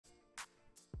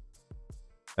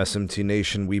SMT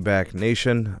Nation, we back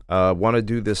nation. Want to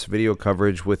do this video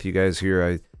coverage with you guys here.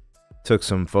 I took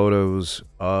some photos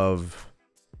of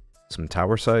some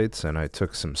tower sites and I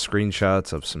took some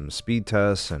screenshots of some speed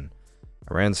tests and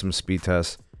I ran some speed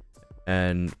tests.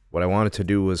 And what I wanted to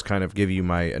do was kind of give you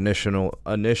my initial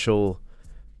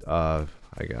I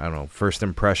don't know, first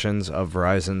impressions of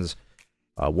Verizon's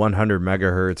 100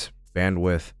 megahertz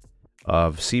bandwidth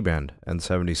of C-band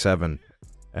N77.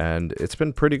 And it's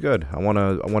been pretty good. I want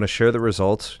to share the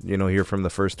results, you know, here from the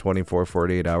first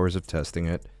 48 hours of testing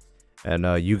it.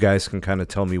 And you guys can kind of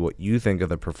tell me what you think of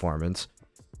the performance.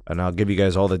 And I'll give you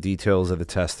guys all the details of the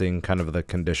testing, kind of the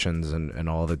conditions and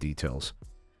all the details.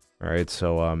 All right,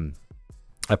 so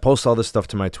I post all this stuff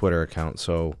to my Twitter account.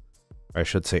 So I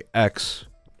should say X,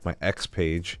 my X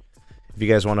page. If you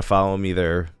guys want to follow me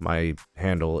there, my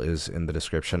handle is in the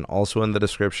description. Also in the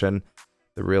description,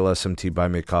 the Real SMT Buy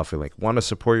Me a Coffee link. Want to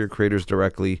support your creators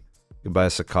directly? You can buy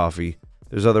us a coffee.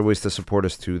 There's other ways to support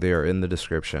us too. They are in the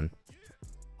description.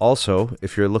 Also,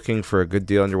 if you're looking for a good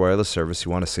deal on your wireless service,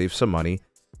 you want to save some money,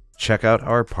 check out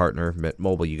our partner, Mint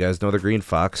Mobile. You guys know the Green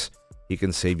Fox. He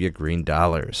can save you green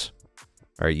dollars.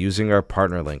 All right, using our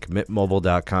partner link,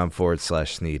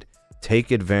 mintmobile.com/Sneed.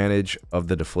 Take advantage of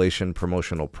the deflation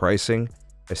promotional pricing.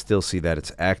 I still see that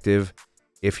it's active.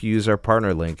 If you use our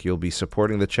partner link, you'll be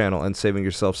supporting the channel and saving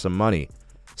yourself some money.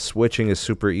 Switching is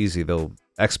super easy. They'll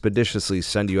expeditiously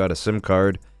send you out a SIM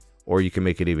card, or you can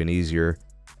make it even easier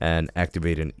and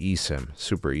activate an eSIM.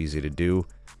 Super easy to do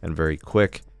and very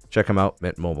quick. Check them out,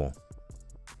 Mint Mobile.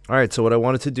 All right, so what I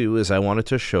wanted to do is I wanted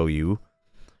to show you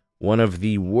one of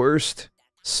the worst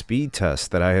speed tests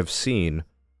that I have seen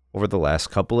over the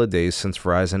last couple of days since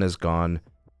Verizon has gone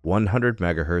 100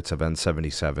 megahertz of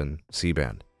N77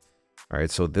 C-band. All right,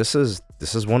 so this is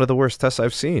one of the worst tests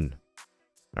I've seen.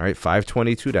 All right,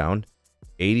 522 down,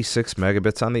 86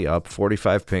 megabits on the up,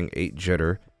 45 ping, 8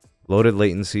 jitter. Loaded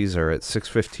latencies are at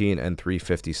 615 and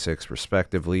 356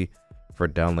 respectively for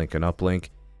downlink and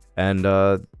uplink. And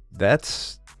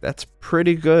that's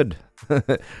pretty good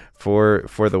for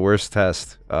the worst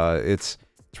test. It's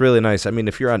really nice. I mean,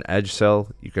 if you're on edge cell,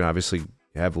 you can obviously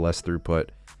have less throughput,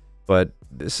 but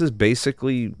this is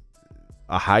basically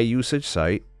a high usage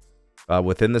site.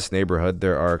 Within this neighborhood,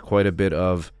 there are quite a bit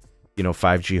of,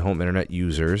 5G home internet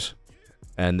users,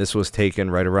 and this was taken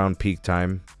right around peak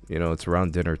time. It's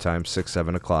around dinner time,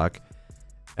 6-7 o'clock,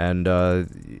 and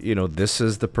this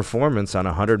is the performance on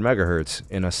 100 megahertz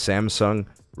in a Samsung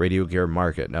radio gear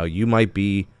market. Now, you might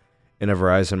be in a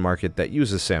Verizon market that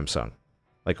uses Samsung,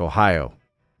 like Ohio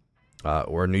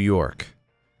or New York,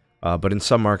 but in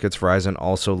some markets, Verizon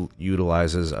also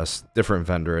utilizes a different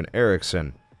vendor, an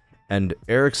Ericsson. And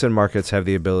Ericsson markets have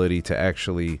the ability to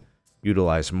actually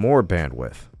utilize more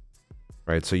bandwidth,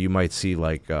 right? So you might see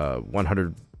like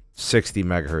 160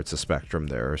 megahertz of spectrum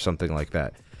there or something like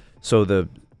that. So the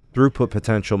throughput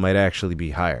potential might actually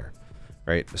be higher,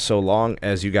 right? So long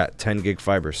as you got 10 gig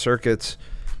fiber circuits,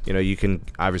 you can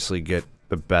obviously get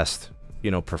the best,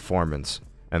 performance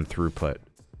and throughput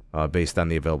based on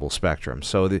the available spectrum.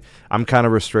 So I'm kind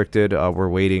of restricted. We're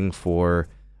waiting for,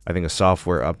 I think, a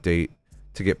software update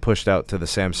to get pushed out to the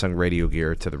Samsung radio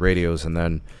gear, to the radios, and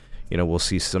then, we'll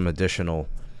see some additional,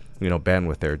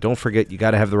 bandwidth there. Don't forget, you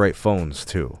got to have the right phones,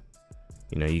 too.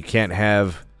 You can't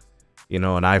have, an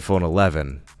iPhone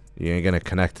 11. You ain't going to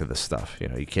connect to this stuff.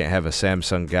 You can't have a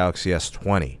Samsung Galaxy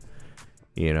S20.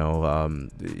 You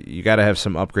got to have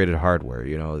some upgraded hardware,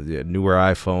 a newer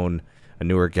iPhone, a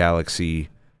newer Galaxy,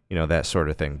 that sort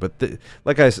of thing. But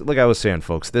like I was saying,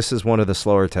 folks, this is one of the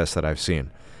slower tests that I've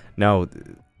seen. Now,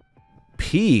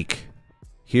 peak,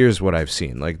 here's what I've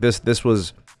seen. Like this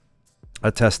was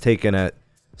a test taken at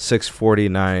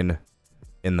 6:49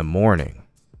 in the morning.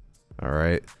 All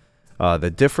right, the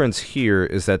difference here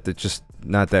is that there's just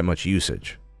not that much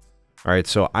usage. All right,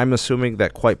 so I'm assuming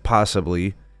that quite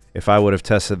possibly if I would have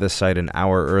tested this site an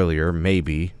hour earlier,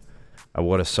 maybe I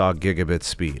would have saw gigabit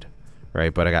speed,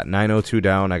 right? But I got 902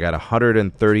 down, I got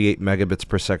 138 megabits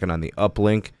per second on the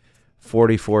uplink,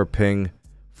 44 ping,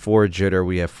 4 jitter.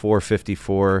 We have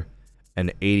 454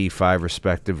 and 85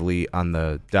 respectively on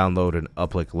the download and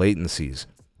uplink latencies.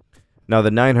 Now the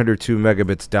 902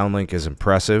 megabits downlink is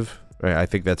impressive, right? I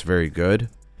think that's very good.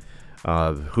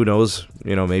 Who knows,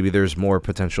 maybe there's more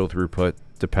potential throughput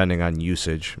depending on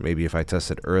usage, maybe if I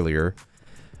tested earlier.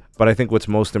 But I think what's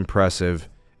most impressive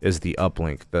is the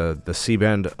uplink. The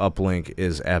C-band uplink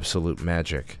is absolute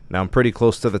magic. Now I'm pretty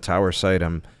close to the tower site.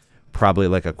 I'm probably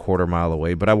like a quarter mile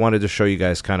away, but I wanted to show you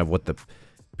guys kind of what the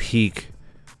peak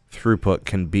throughput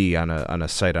can be on a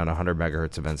site on 100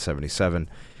 megahertz of N77.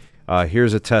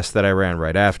 Here's a test that I ran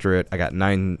right after it. I got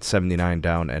 979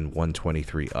 down and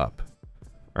 123 up.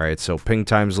 All right, so ping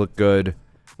times look good.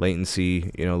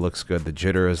 Latency, looks good. The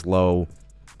jitter is low.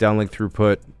 Downlink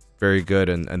throughput, very good.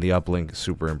 And the uplink,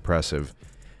 super impressive.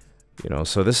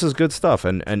 So this is good stuff.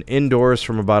 And indoors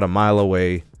from about a mile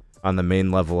away on the main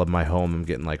level of my home, I'm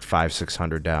getting like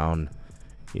 500-600 down.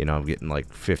 I'm getting like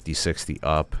 50-60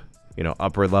 up.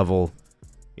 Upper level,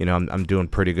 I'm doing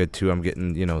pretty good too. I'm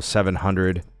getting,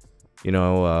 700. On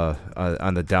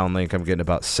the downlink, I'm getting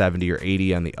about 70 or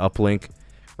 80 on the uplink.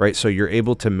 Right, so you're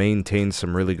able to maintain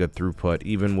some really good throughput,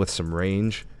 even with some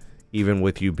range, even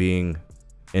with you being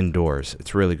indoors.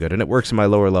 It's really good, and it works in my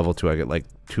lower level too. I get like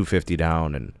 250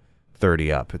 down and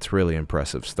 30 up. It's really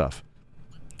impressive stuff.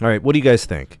 All right, what do you guys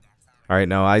think? All right,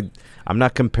 now I'm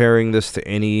not comparing this to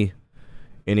any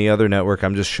other network.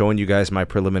 I'm just showing you guys my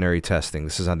preliminary testing.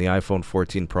 This is on the iPhone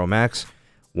 14 Pro Max,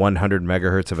 100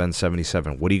 megahertz of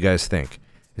N77. What do you guys think?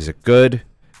 Is it good?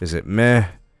 Is it meh?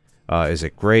 Is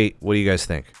it great? What do you guys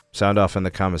think? Sound off in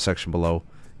the comment section below.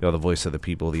 The voice of the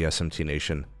people, the SMT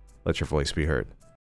Nation. Let your voice be heard.